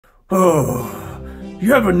Oh,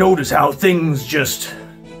 you ever notice how things just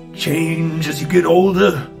change as you get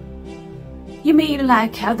older? You mean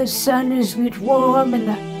like how the sun is a bit warm and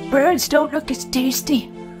the birds don't look as tasty?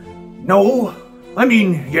 No, I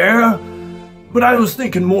mean, yeah, but I was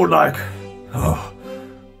thinking more like,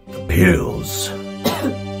 the pills.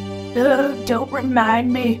 Don't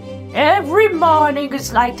remind me. Every morning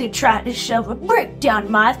it's like they try to shove a brick down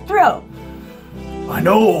my throat. I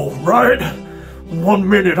know, right? One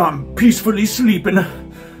minute I'm peacefully sleeping,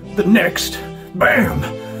 the next,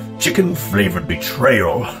 bam, chicken-flavored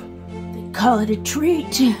betrayal. They call it a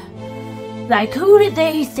treat. Like, who do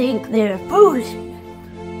they think they're fooling?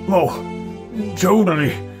 Oh,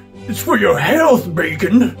 totally. It's for your health,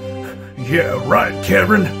 Bacon. Yeah, right,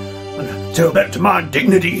 Karen. Tell that to my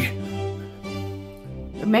dignity.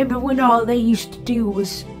 Remember when all they used to do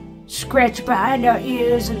was scratch behind our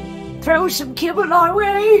ears and throw some kibble our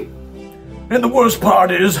way? And the worst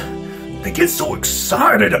part is, they get so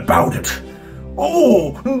excited about it.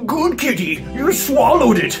 Oh, good kitty, you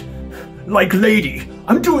swallowed it. Like, lady,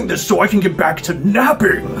 I'm doing this so I can get back to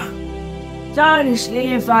napping. Honestly,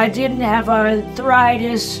 if I didn't have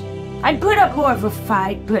arthritis, I'd put up more of a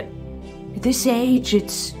fight, but at this age,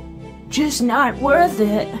 it's just not worth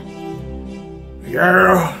it.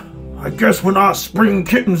 Yeah, I guess we're not spring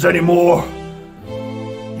kittens anymore.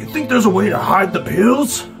 You think there's a way to hide the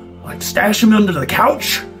pills? Like stash them under the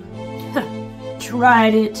couch?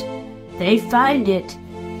 Tried it. They find it.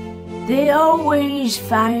 They always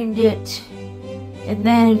find it. And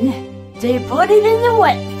then they put it in the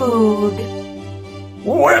wet food.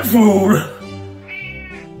 Wet food?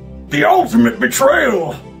 The ultimate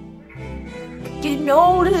betrayal! Getting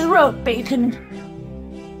old as rope, Bacon.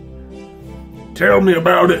 Tell me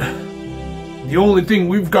about it. The only thing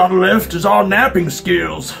we've got left is our napping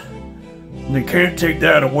skills. They can't take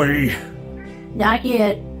that away. Not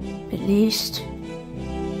yet, at least.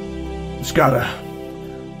 Just gotta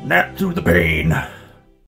nap through the pain.